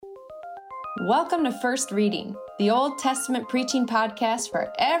Welcome to First Reading, the Old Testament preaching podcast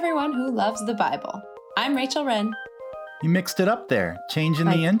for everyone who loves the Bible. I'm Rachel Wren. You mixed it up there, changing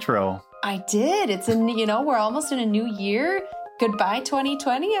the intro. I did. We're almost in a new year. Goodbye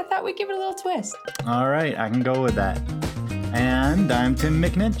 2020. I thought we'd give it a little twist. All right, I can go with that. And I'm Tim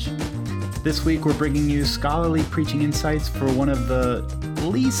McNitch. This week we're bringing you scholarly preaching insights for one of the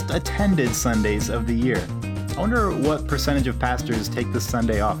least attended Sundays of the year. I wonder what percentage of pastors take this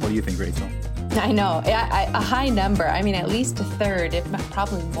Sunday off. What do you think, Rachel? I know, a high number. I mean, at least a third, if not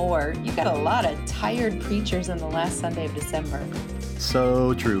probably more. You got a lot of tired preachers on the last Sunday of December.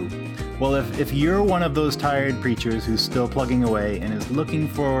 So true. Well, if you're one of those tired preachers who's still plugging away and is looking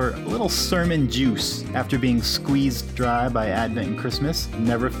for a little sermon juice after being squeezed dry by Advent and Christmas,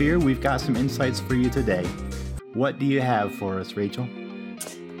 never fear, we've got some insights for you today. What do you have for us, Rachel?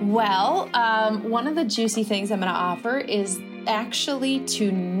 Well, one of the juicy things I'm going to offer is actually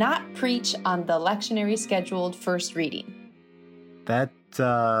to not preach on the lectionary scheduled first reading. This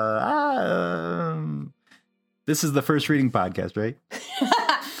is the First Reading podcast, right?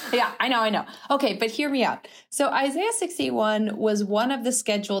 Yeah, I know. Okay, but hear me out. So Isaiah 61 was one of the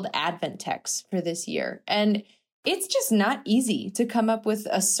scheduled Advent texts for this year. And it's just not easy to come up with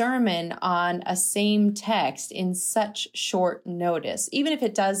a sermon on a same text in such short notice, even if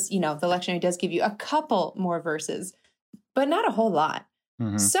it does, the lectionary does give you a couple more verses, but not a whole lot.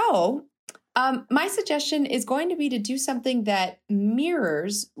 Mm-hmm. So my suggestion is going to be to do something that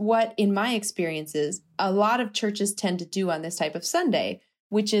mirrors what, in my experiences, a lot of churches tend to do on this type of Sunday,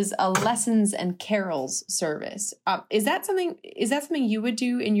 which is a lessons and carols service. Is that something you would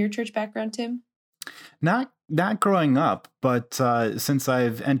do in your church background, Tim? Not growing up, but since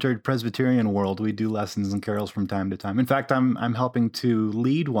I've entered Presbyterian world, we do lessons and carols from time to time. In fact, I'm helping to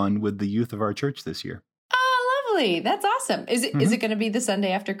lead one with the youth of our church this year. Oh, lovely. That's awesome. Is it going to be the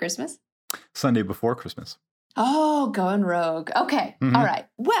Sunday after Christmas? Sunday before Christmas. Oh, going rogue. Okay. Mm-hmm. All right.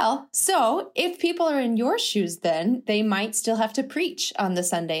 Well, so if people are in your shoes, then they might still have to preach on the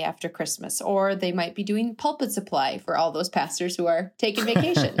Sunday after Christmas, or they might be doing pulpit supply for all those pastors who are taking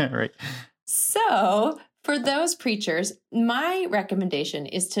vacation. Right. So for those preachers, my recommendation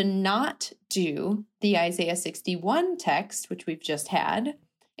is to not do the Isaiah 61 text, which we've just had.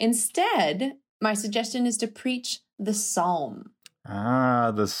 Instead, my suggestion is to preach the Psalm.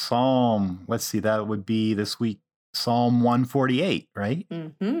 The Psalm. Let's see, that would be this week, Psalm 148, right?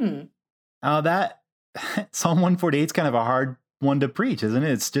 Mm-hmm. That Psalm 148 is kind of a hard one to preach, isn't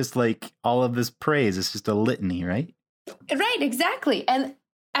it? It's just like all of this praise. It's just a litany, right? Right, exactly. And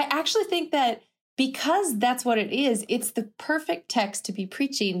I actually think that because that's what it is, it's the perfect text to be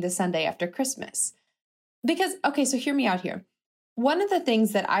preaching the Sunday after Christmas. Because, okay, so hear me out here. One of the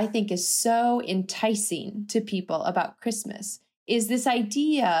things that I think is so enticing to people about Christmas is this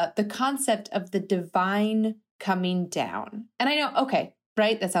idea, the concept of the divine coming down. And I know, okay,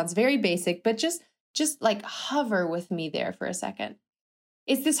 right, that sounds very basic, but just like hover with me there for a second.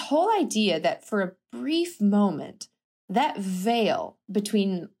 It's this whole idea that for a brief moment, that veil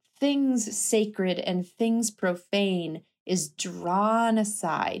between things sacred and things profane is drawn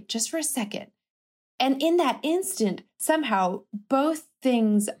aside just for a second. And in that instant, somehow both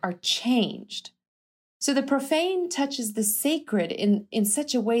things are changed. So the profane touches the sacred in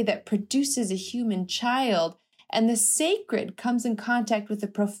such a way that produces a human child, and the sacred comes in contact with the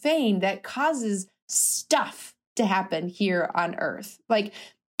profane that causes stuff to happen here on earth. Like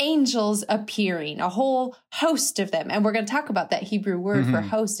angels appearing, a whole host of them. And we're going to talk about that Hebrew word for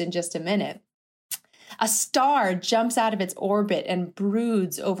host in just a minute. A star jumps out of its orbit and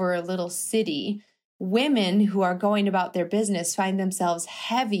broods over a little city. Women who are going about their business find themselves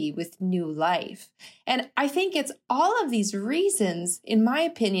heavy with new life. And I think it's all of these reasons, in my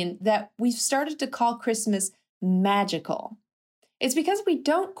opinion, that we've started to call Christmas magical. It's because we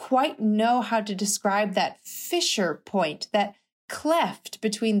don't quite know how to describe that fissure point, that cleft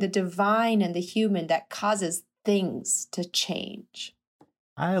between the divine and the human that causes things to change.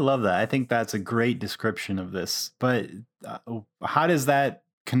 I love that. I think that's a great description of this. But how does that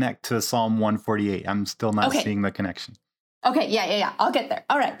connect to Psalm 148? I'm still not seeing the connection. Okay, yeah. I'll get there.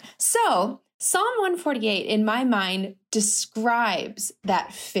 All right. So Psalm 148, in my mind, describes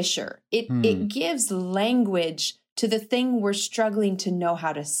that fissure. It gives language to the thing we're struggling to know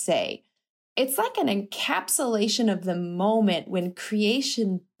how to say. It's like an encapsulation of the moment when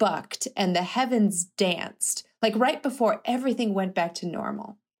creation bucked and the heavens danced, like right before everything went back to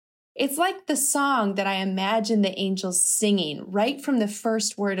normal. It's like the song that I imagine the angels singing right from the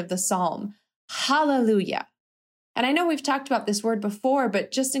first word of the psalm, hallelujah. And I know we've talked about this word before,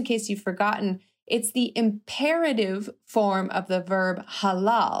 but just in case you've forgotten, it's the imperative form of the verb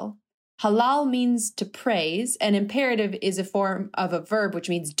halal. Halal means to praise, and imperative is a form of a verb, which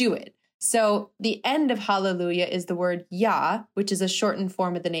means do it. So the end of hallelujah is the word Yah, which is a shortened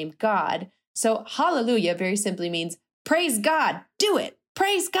form of the name God. So hallelujah very simply means praise God, do it,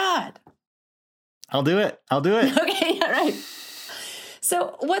 praise God. I'll do it. Okay, all right.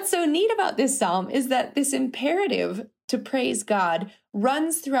 So what's so neat about this psalm is that this imperative to praise God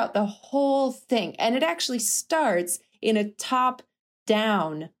runs throughout the whole thing, and it actually starts in a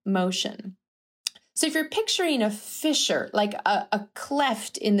top-down motion. So if you're picturing a fissure, like a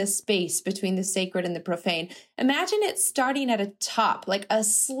cleft in the space between the sacred and the profane, imagine it starting at a top, like a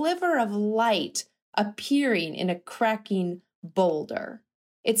sliver of light appearing in a cracking boulder.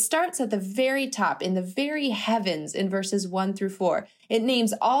 It starts at the very top, in the very heavens, in verses 1 through 4. It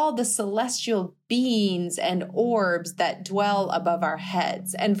names all the celestial beings and orbs that dwell above our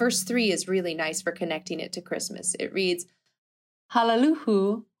heads. And verse 3 is really nice for connecting it to Christmas. It reads,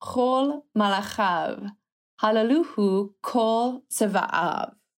 Halaluhu chol malachav, halaluhu kol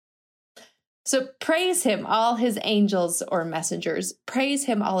tzeva'av. So praise him, all his angels or messengers. Praise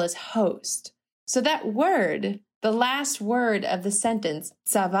him, all his host. So that word, the last word of the sentence,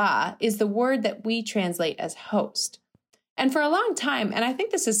 tzava, is the word that we translate as host. And for a long time, and I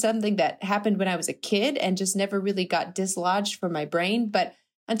think this is something that happened when I was a kid and just never really got dislodged from my brain, but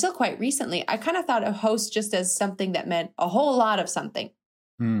until quite recently, I kind of thought of host just as something that meant a whole lot of something.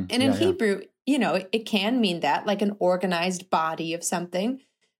 And in Hebrew, it can mean that, like an organized body of something,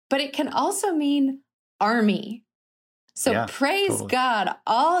 but it can also mean army. So praise God,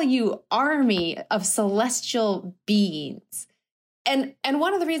 all you army of celestial beings. And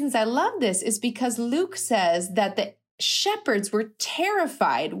one of the reasons I love this is because Luke says that the shepherds were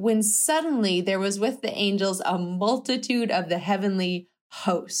terrified when suddenly there was with the angels a multitude of the heavenly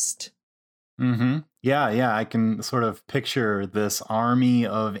host. Mm-hmm. Yeah. I can sort of picture this army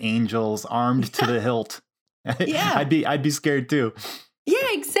of angels armed to the hilt. Yeah. I'd be scared too.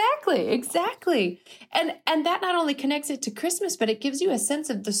 Yeah, exactly. And that not only connects it to Christmas, but it gives you a sense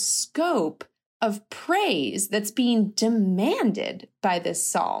of the scope of praise that's being demanded by this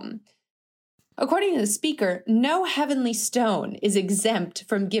psalm. According to the speaker, no heavenly stone is exempt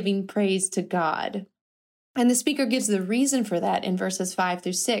from giving praise to God. And the speaker gives the reason for that in verses 5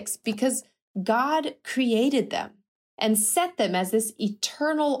 through 6, because God created them and set them as this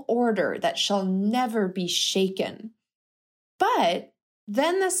eternal order that shall never be shaken. But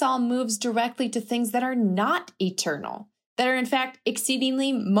then the psalm moves directly to things that are not eternal, that are in fact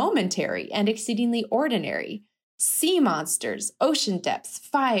exceedingly momentary and exceedingly ordinary. Sea monsters, ocean depths,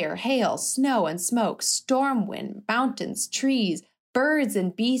 fire, hail, snow and smoke, storm wind, mountains, trees, birds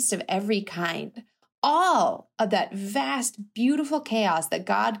and beasts of every kind. All of that vast, beautiful chaos that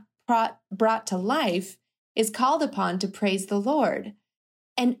God brought to life is called upon to praise the Lord.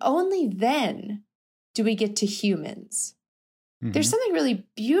 And only then do we get to humans. Mm-hmm. There's something really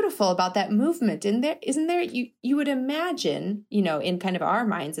beautiful about that movement. And there, isn't there? You would imagine, in kind of our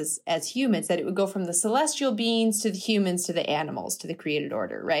minds as humans, that it would go from the celestial beings to the humans to the animals to the created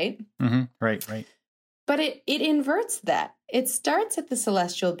order, right? Mm-hmm. Right. But it inverts that. It starts at the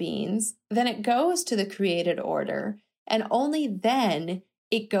celestial beings, then it goes to the created order, and only then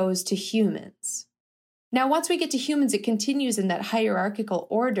it goes to humans. Now, once we get to humans, it continues in that hierarchical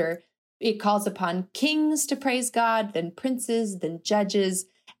order. It calls upon kings to praise God, then princes, then judges,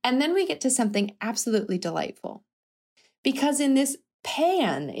 and then we get to something absolutely delightful. Because in this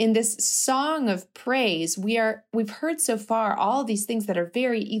in this song of praise, we've heard so far all these things that are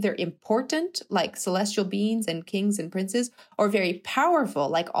very either important, like celestial beings and kings and princes, or very powerful,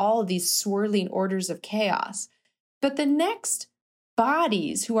 like all these swirling orders of chaos. But the next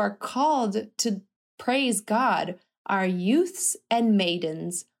bodies who are called to praise God are youths and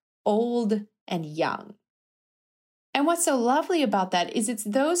maidens, old and young. And what's so lovely about that is it's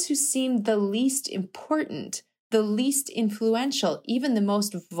those who seem the least important, the least influential, even the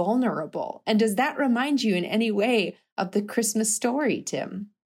most vulnerable. And does that remind you in any way of the Christmas story, Tim?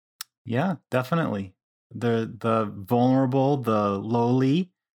 Yeah, definitely. The vulnerable, the lowly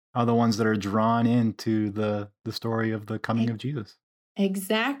are the ones that are drawn into the story of the coming of Jesus.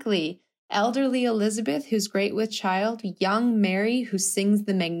 Exactly. Elderly Elizabeth, who's great with child, young Mary, who sings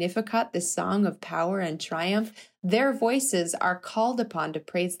the Magnificat, this song of power and triumph, their voices are called upon to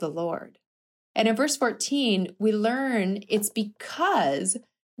praise the Lord. And in verse 14, we learn it's because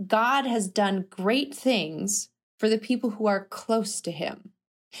God has done great things for the people who are close to him.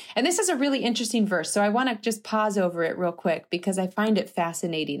 And this is a really interesting verse, so I want to just pause over it real quick because I find it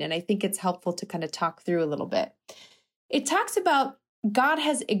fascinating and I think it's helpful to kind of talk through a little bit. It talks about God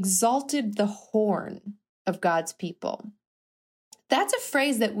has exalted the horn of God's people. that's a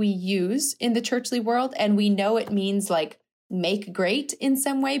phrase that we use in the churchly world, and we know it means like make great in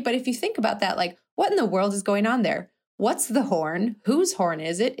some way. But if you think about that, like what in the world is going on there? What's the horn? Whose horn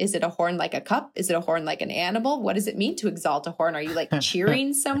is it? Is it a horn like a cup? Is it a horn like an animal? What does it mean to exalt a horn? Are you like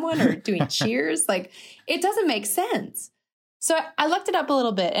cheering someone or doing cheers? Like, it doesn't make sense. So I looked it up a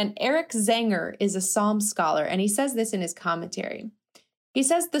little bit, and Eric Zenger is a psalm scholar, and he says this in his commentary. He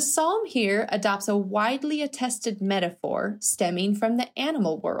says the psalm here adopts a widely attested metaphor stemming from the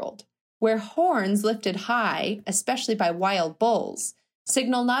animal world, where horns lifted high, especially by wild bulls,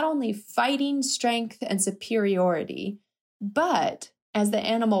 signal not only fighting strength and superiority, but, as the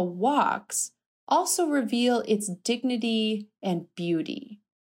animal walks, also reveal its dignity and beauty.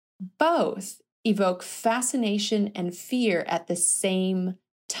 Both evoke fascination and fear at the same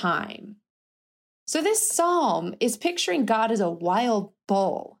time. So this psalm is picturing God as a wild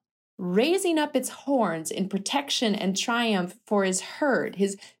bull, raising up its horns in protection and triumph for his herd,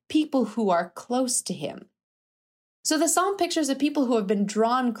 his people who are close to him. So the psalm pictures a people who have been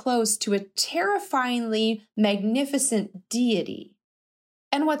drawn close to a terrifyingly magnificent deity.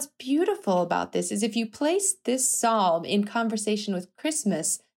 And what's beautiful about this is if you place this psalm in conversation with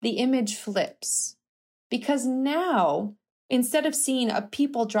Christmas, the image flips. Because now, instead of seeing a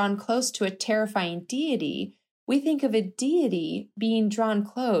people drawn close to a terrifying deity, we think of a deity being drawn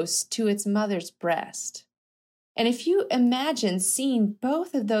close to its mother's breast. And if you imagine seeing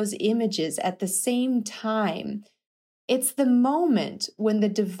both of those images at the same time, it's the moment when the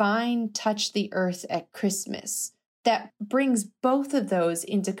divine touched the earth at Christmas that brings both of those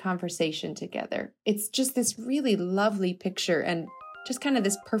into conversation together. It's just this really lovely picture and just kind of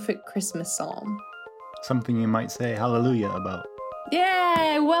this perfect Christmas psalm. Something you might say hallelujah about.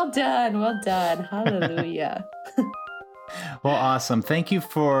 Yeah, well done, hallelujah. Well, awesome. Thank you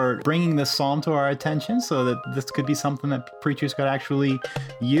for bringing this psalm to our attention so that this could be something that preachers could actually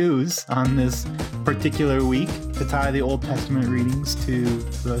use on this particular week to tie the Old Testament readings to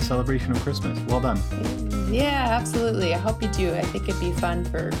the celebration of Christmas. Well done. Yeah, absolutely. I hope you do. I think it'd be fun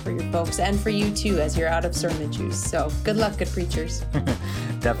for your folks and for you too as you're out of sermon juice. So good luck, good preachers.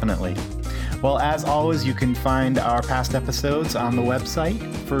 Definitely. Well, as always, you can find our past episodes on the website,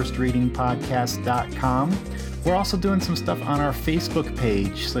 firstreadingpodcast.com. We're also doing some stuff on our Facebook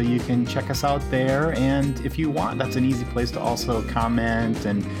page, so you can check us out there. And if you want, that's an easy place to also comment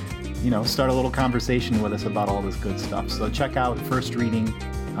and, start a little conversation with us about all this good stuff. So check out First Reading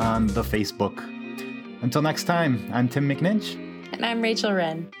on the Facebook. Until next time, I'm Tim McNinch. And I'm Rachel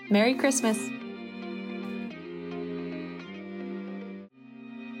Wren. Merry Christmas.